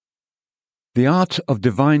The Art of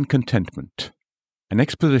Divine Contentment, an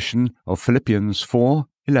exposition of Philippians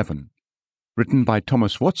 4:11, written by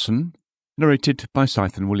Thomas Watson, narrated by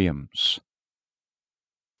Scythen Williams.